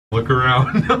Look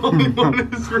around. Only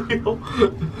one is real.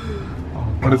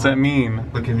 What does that mean?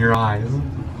 Look in your eyes.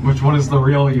 Which one is the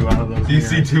real you out of those? Do you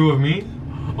see two of me?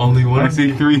 Only one. I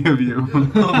see three of you.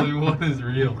 Only one is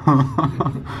real.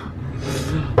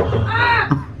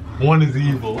 One is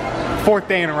evil. Fourth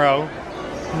day in a row.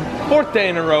 Fourth day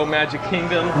in a row, Magic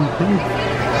Kingdom.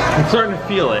 I'm starting to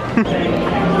feel it.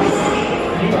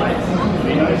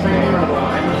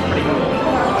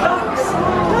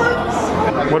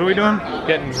 What are we doing?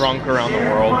 Getting drunk around the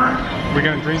world. We're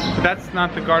gonna drink, but that's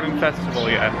not the Garden Festival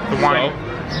yet. The wine.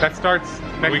 That starts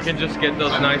next. We can just get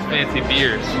those nice fancy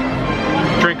beers.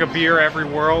 Drink a beer every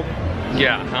world.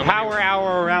 Yeah. Power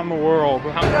hour around the world.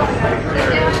 Would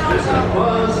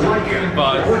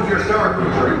your Star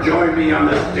Cruiser join me on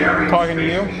this daring Talking to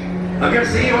you?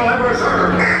 against the evil Emperor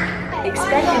Zurg?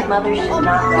 Expectant mothers should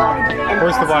not ride, and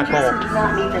Where's the black passengers hole?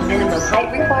 who do not meet the minimum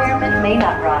height requirement may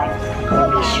not ride.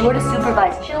 Be sure to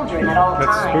supervise children at all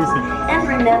That's times. spooky. And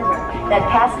remember that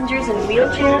passengers in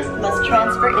wheelchairs must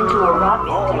transfer into a rocket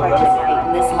to participate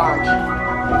in this launch.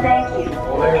 Thank you,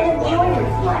 and enjoy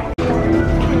this flight.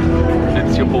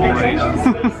 It's your boy. I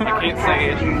can't say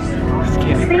it.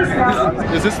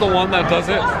 Is this the one that does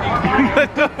it?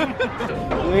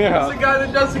 Yeah. That's the guy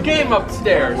that does the game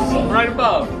upstairs, right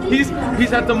above. He's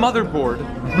at the motherboard,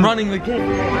 running the game.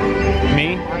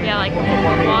 Me? Yeah, like a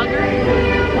vlogger.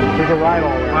 There's a ride all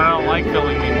around. I don't like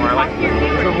filming anymore. I like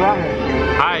there's a ride.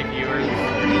 Hi viewers.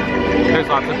 There's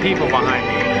lots of people behind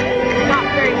me. Not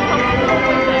very comfortable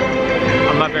with it.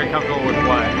 I'm not very comfortable with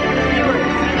what? Viewers,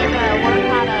 learn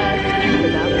how to speak to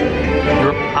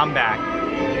them. I'm back.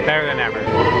 Better than ever.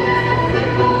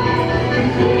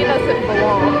 He doesn't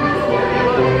belong.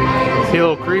 Is he a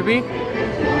little creepy?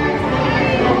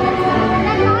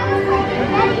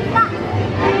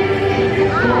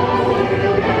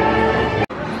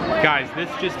 Guys, this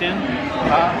just in.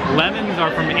 Lemons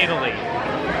are from Italy.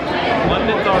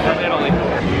 Lemons are from Italy.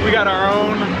 We got our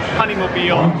own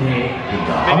honeymobile.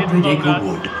 They didn't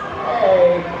load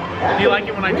us. Do you like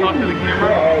it when I talk to the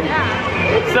camera?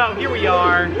 Yeah. So here we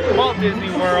are, Walt Disney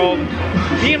World.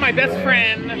 Me and my best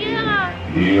friend. Yeah.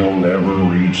 He'll never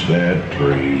reach that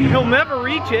tree. He'll never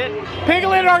reach it.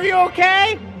 Piglet, are you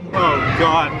okay? Oh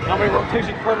God. How many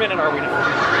rotations per minute are we now?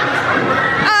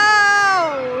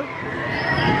 Oh!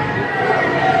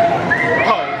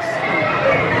 Pose.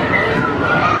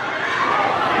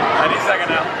 Any second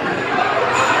now.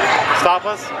 Stop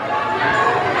us.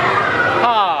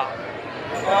 Ah.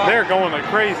 They're going like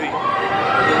crazy.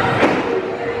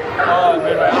 Oh,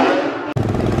 man,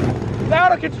 it's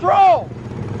out of control!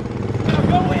 Now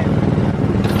go in!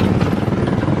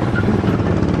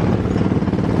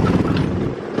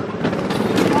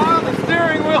 Oh, the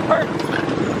steering wheel hurts!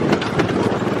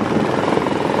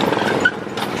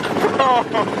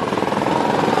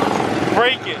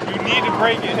 Break it. You need to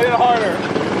break it. Hit it harder.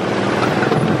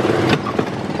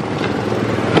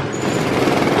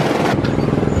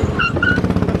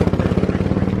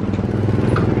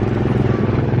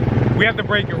 We have to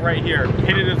break it right here.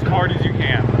 Hit it as hard as you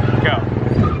can. Go.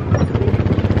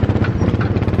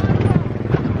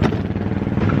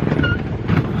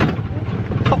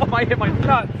 Oh, I hit my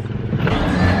nuts.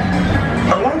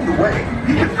 Along the way,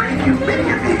 you can preview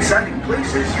many of the exciting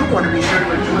places you want to be sure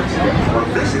to enjoy today while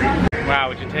visiting. Wow,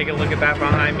 would you take a look at that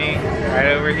behind me? Right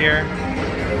over here.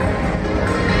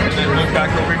 And then look back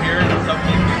over here and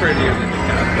something even prettier than the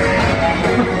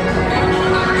castle.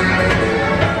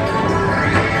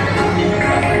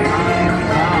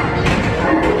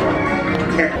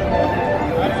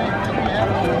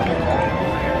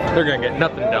 They're gonna get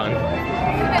nothing done.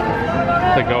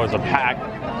 They go as a pack.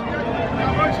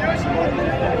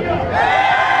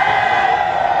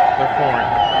 They're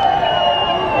foreign.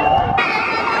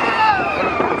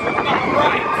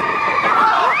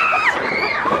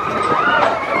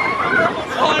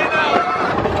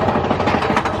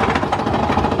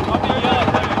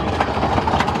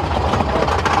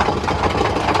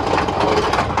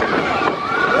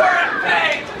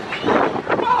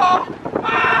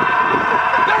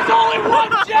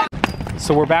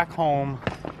 So we're back home.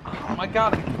 Oh my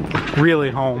God.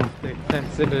 Really home. They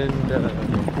fence it in the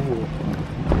pool.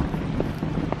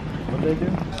 What'd they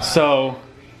do? So,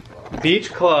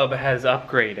 Beach Club has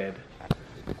upgraded.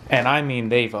 And I mean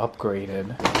they've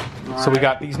upgraded. So we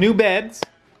got these new beds.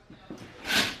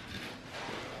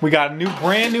 We got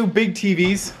brand new big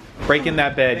TVs. Breaking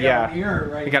that bed, yeah.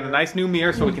 We got a nice new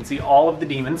mirror so we can see all of the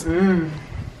demons.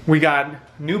 We got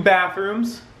new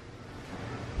bathrooms.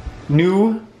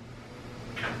 New.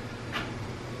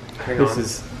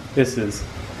 This is.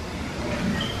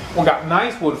 We got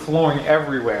nice wood flooring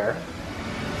everywhere.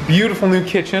 Beautiful new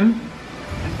kitchen.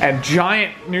 And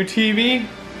giant new TV.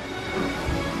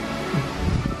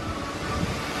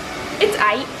 It's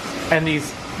aight. And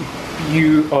these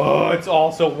oh, it's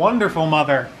all so wonderful,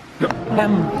 Mother.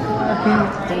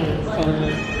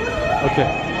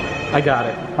 Okay, I got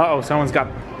it. Uh-oh, someone's got,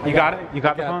 you got it? You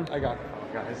got the phone? I got the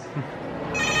phone, guys.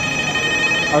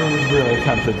 I was really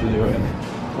tempted to do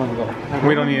it.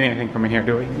 We don't need anything from in here,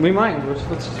 do we? We might. It's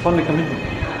just fun to come in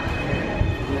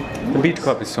here. The beach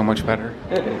club is so much better.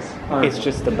 It is. It's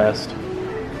just the best.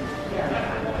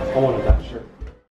 I wanted that shit.